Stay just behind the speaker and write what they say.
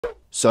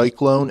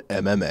Cyclone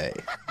MMA.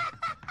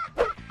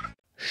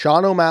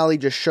 Sean O'Malley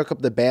just shook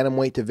up the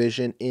bantamweight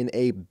division in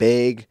a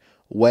big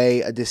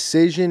way. A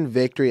decision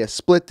victory, a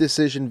split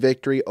decision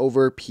victory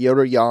over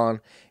Petr Yan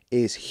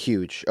is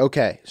huge.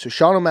 Okay, so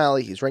Sean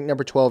O'Malley, he's ranked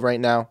number 12 right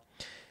now.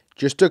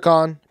 Just took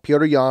on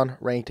Petr Yan,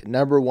 ranked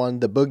number 1,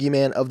 the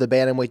boogeyman of the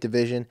bantamweight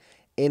division,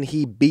 and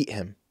he beat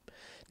him.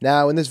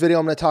 Now, in this video,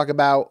 I'm going to talk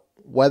about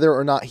whether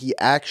or not he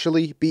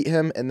actually beat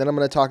him, and then I'm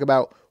going to talk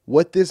about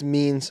what this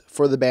means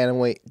for the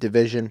bantamweight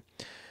division.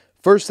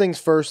 First things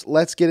first,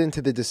 let's get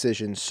into the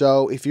decision.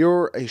 So if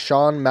you're a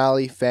Sean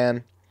O'Malley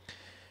fan,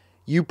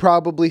 you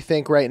probably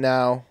think right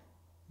now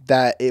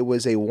that it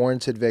was a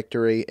warranted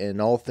victory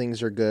and all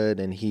things are good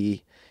and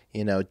he,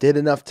 did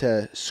enough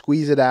to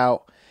squeeze it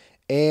out.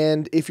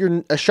 And if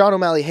you're a Sean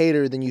O'Malley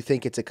hater, then you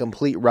think it's a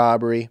complete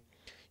robbery.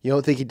 You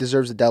don't think he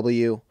deserves a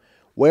W.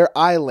 Where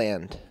I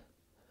land,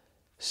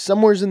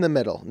 somewhere's in the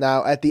middle.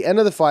 Now, at the end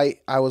of the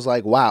fight, I was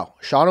like, wow,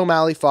 Sean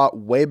O'Malley fought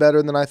way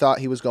better than I thought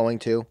he was going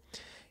to.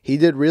 He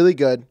did really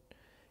good.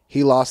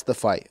 He lost the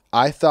fight.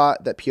 I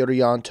thought that Petr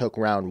Yan took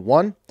round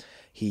 1.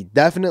 He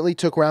definitely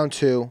took round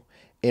 2.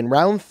 In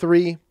round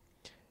 3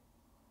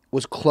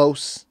 was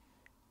close-ish.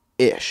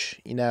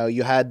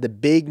 You had the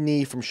big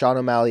knee from Sean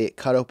O'Malley. It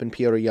cut open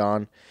Petr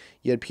Yan.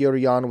 You had Petr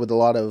Yan with a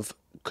lot of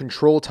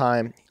control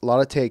time, a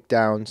lot of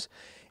takedowns,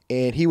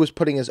 and he was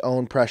putting his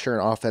own pressure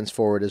and offense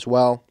forward as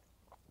well.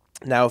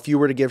 Now, if you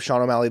were to give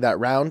Sean O'Malley that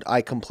round,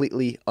 I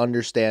completely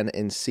understand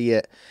and see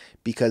it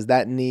because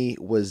that knee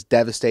was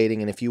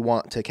devastating, and if you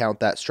want to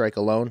count that strike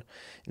alone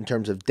in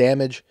terms of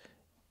damage,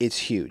 it's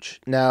huge.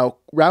 Now,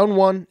 round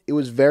 1, it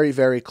was very,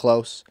 very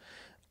close.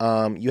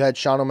 You had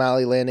Sean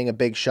O'Malley landing a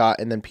big shot,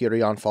 and then Petr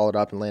Yan followed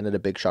up and landed a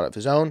big shot of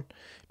his own.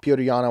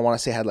 Petr Yan, I want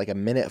to say, had like a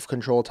minute of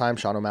control time.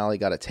 Sean O'Malley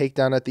got a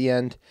takedown at the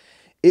end.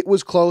 It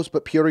was close,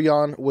 but Petr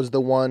Yan was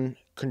the one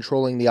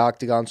controlling the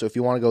octagon, so if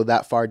you want to go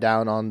that far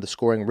down on the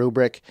scoring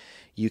rubric,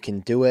 you can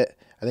do it.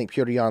 I think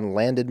Petr Yan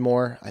landed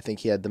more. I think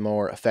he had the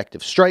more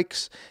effective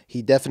strikes.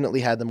 He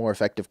definitely had the more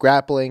effective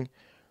grappling.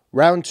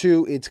 Round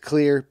 2, it's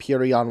clear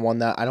Petr Yan won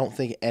that. I don't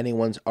think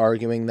anyone's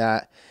arguing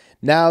that.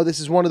 Now, this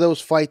is one of those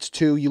fights,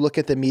 too. You look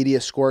at the media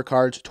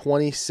scorecards.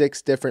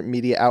 26 different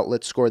media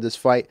outlets scored this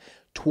fight.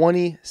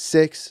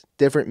 26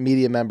 different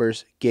media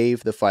members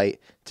gave the fight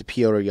to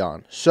Petr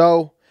Yan.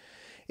 So,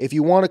 if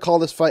you want to call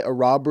this fight a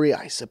robbery,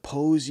 I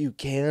suppose you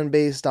can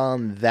based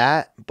on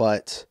that,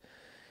 but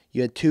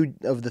you had 2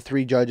 of the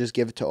 3 judges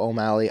give it to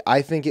O'Malley.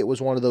 I think it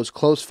was one of those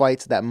close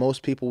fights that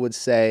most people would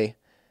say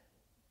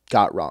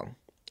got wrong.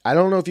 I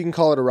don't know if you can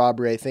call it a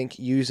robbery. I think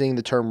using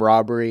the term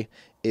robbery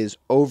is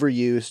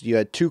overused. You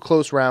had 2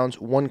 close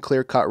rounds, 1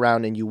 clear-cut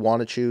round, and you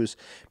want to choose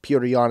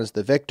Petr Yan as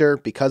the victor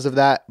because of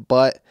that,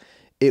 but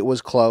it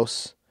was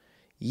close.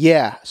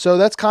 Yeah, so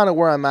that's kind of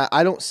where I'm at.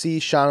 I don't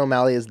see Sean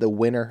O'Malley as the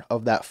winner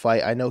of that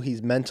fight. I know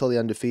he's mentally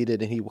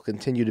undefeated, and he will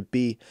continue to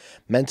be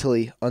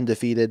mentally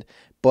undefeated.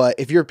 But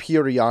if you're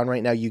Petr Yan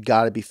right now, you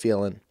got to be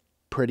feeling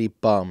pretty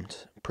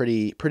bummed,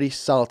 pretty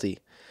salty.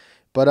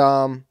 But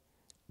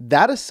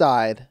that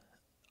aside,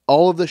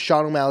 all of the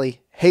Sean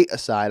O'Malley hate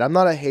aside, I'm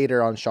not a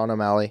hater on Sean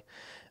O'Malley.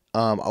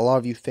 A lot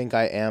of you think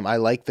I am. I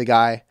like the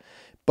guy.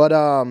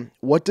 But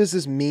what does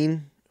this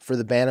mean for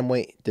the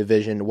bantamweight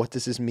division? What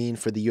does this mean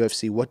for the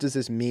UFC? What does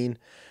this mean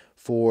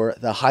for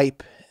the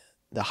hype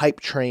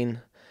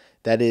train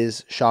that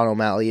is Sean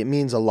O'Malley? It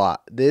means a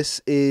lot. This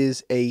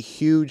is a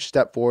huge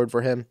step forward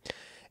for him.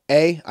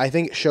 I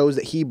think it shows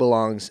that he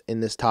belongs in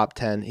this top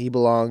 10. He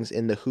belongs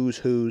in the who's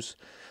who's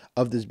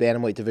of this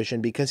bantamweight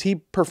division because he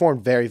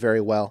performed very,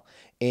 very well.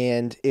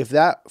 And if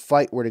that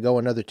fight were to go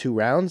another 2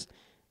 rounds,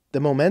 the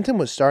momentum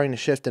was starting to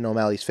shift in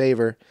O'Malley's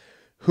favor.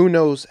 Who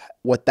knows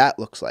what that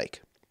looks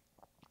like?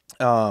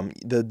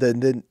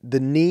 The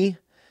knee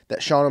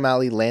that Sean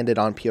O'Malley landed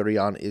on Petr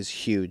Yan is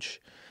huge.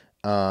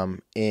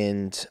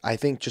 And I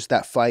think just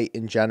that fight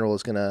in general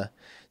is gonna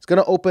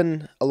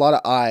open a lot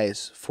of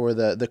eyes for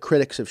the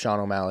critics of Sean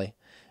O'Malley.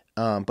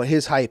 But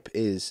his hype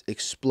is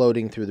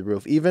exploding through the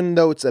roof. Even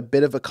though it's a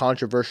bit of a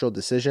controversial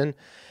decision,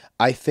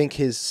 I think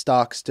his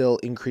stock still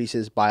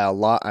increases by a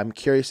lot. I'm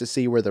curious to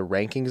see where the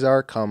rankings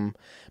are come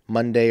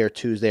Monday or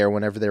Tuesday or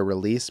whenever they're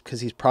released,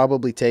 because he's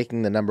probably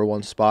taking the number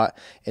 1 spot,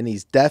 and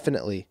he's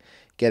definitely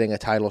getting a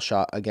title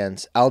shot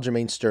against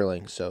Aljamain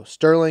Sterling. So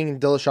Sterling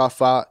and Dillashaw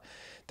fought.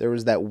 There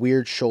was that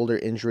weird shoulder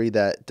injury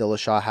that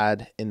Dillashaw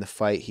had in the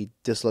fight. He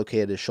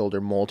dislocated his shoulder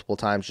multiple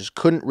times, just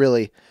couldn't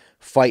really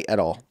fight at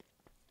all.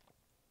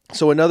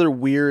 So another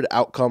weird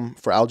outcome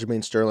for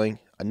Aljamain Sterling,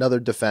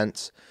 another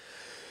defense.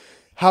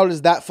 How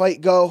does that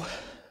fight go?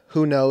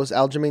 Who knows?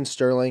 Aljamain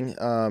Sterling,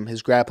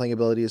 his grappling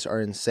abilities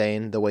are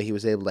insane. The way he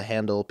was able to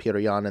handle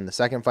Petr Yan in the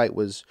second fight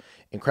was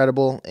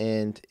incredible,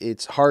 and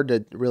it's hard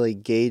to really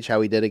gauge how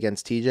he did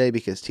against TJ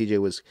because TJ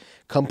was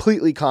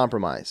completely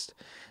compromised.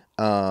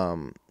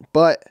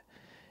 But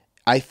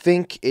I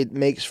think it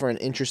makes for an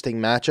interesting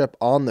matchup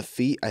on the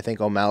feet. I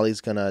think O'Malley's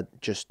going to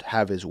just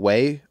have his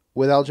way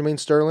with Aljamain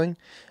Sterling.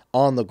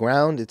 On the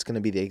ground, it's going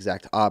to be the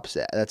exact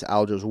opposite. That's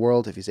Aljo's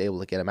world. If he's able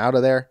to get him out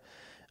of there,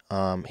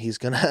 he's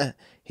gonna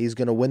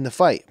win the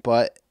fight.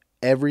 But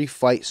every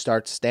fight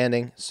starts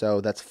standing.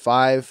 So that's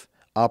 5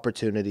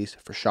 opportunities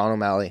for Sean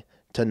O'Malley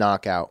to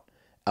knock out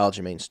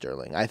Aljamain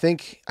Sterling. I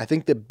think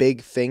the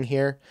big thing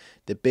here,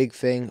 the big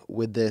thing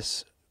with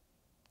this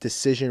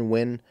decision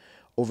win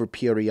over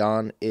Petr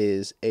Yan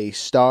is a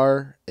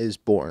star is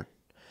born.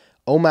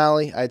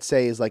 O'Malley, I'd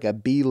say, is like a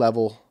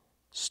B-level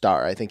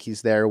star. I think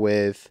he's there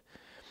with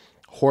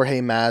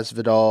Jorge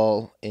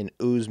Masvidal and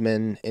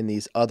Usman and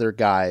these other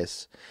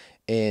guys.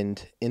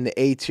 And in the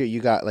A tier, you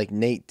got like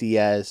Nate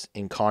Diaz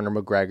and Conor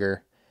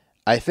McGregor.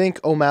 I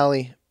think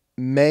O'Malley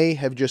may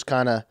have just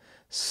kind of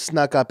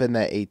snuck up in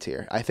that A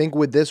tier. I think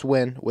with this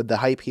win, with the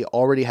hype he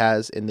already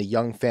has and the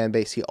young fan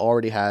base he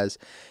already has,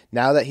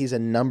 now that he's a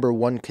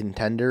 #1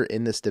 contender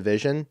in this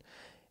division,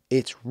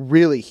 it's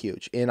really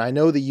huge. And I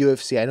know the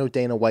UFC, I know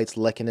Dana White's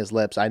licking his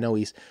lips. I know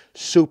he's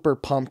super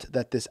pumped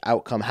that this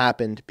outcome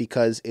happened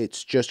because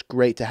it's just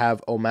great to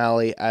have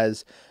O'Malley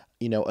as,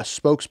 you know, a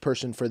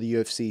spokesperson for the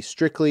UFC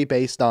strictly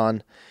based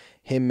on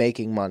him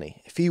making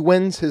money. If he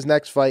wins his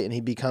next fight and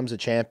he becomes a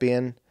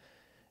champion,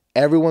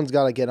 everyone's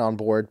got to get on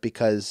board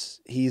because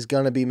he's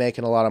going to be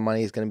making a lot of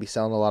money. He's going to be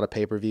selling a lot of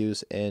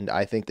pay-per-views, and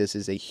I think this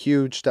is a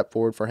huge step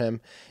forward for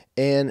him.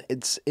 And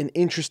it's an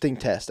interesting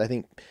test. I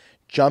think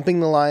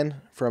jumping the line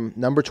from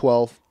number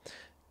 12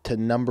 to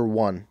number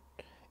 1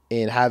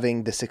 and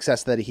having the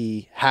success that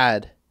he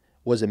had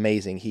was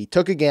amazing. He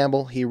took a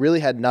gamble. He really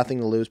had nothing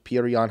to lose.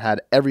 Petr Yan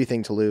had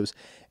everything to lose,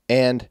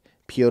 and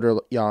Petr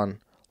Yan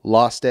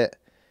lost it.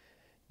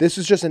 This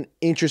is just an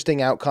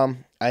interesting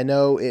outcome. I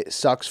know it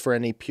sucks for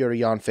any Petr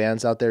Yan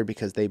fans out there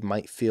because they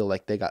might feel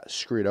like they got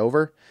screwed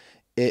over.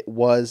 It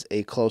was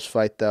a close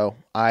fight, though.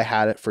 I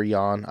had it for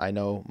Yan. I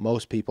know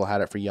most people had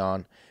it for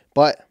Yan.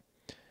 But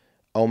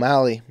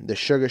O'Malley, the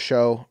Sugar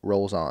Show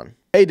rolls on.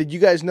 Hey, did you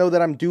guys know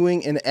that I'm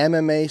doing an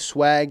MMA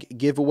swag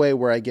giveaway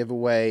where I give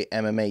away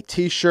MMA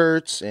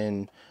t-shirts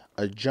and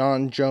a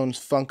John Jones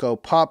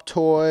Funko Pop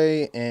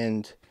toy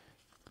and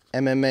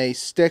MMA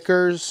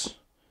stickers?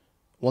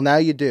 Well, now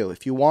you do.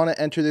 If you want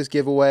to enter this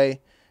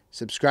giveaway,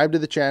 subscribe to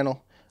the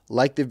channel,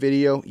 like the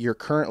video you're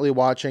currently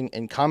watching,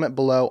 and comment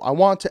below, I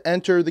want to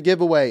enter the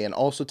giveaway, and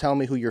also tell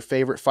me who your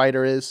favorite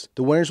fighter is.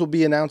 The winners will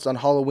be announced on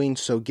Halloween,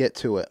 so get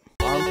to it.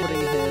 I'm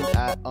putting him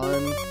at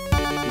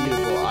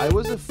unbeatable. I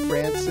was a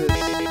Francis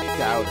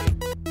doubter.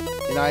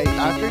 And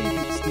after you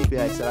beat Stipe,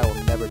 I said I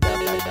will never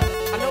doubt that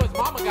guy. I know his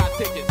mama got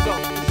tickets, so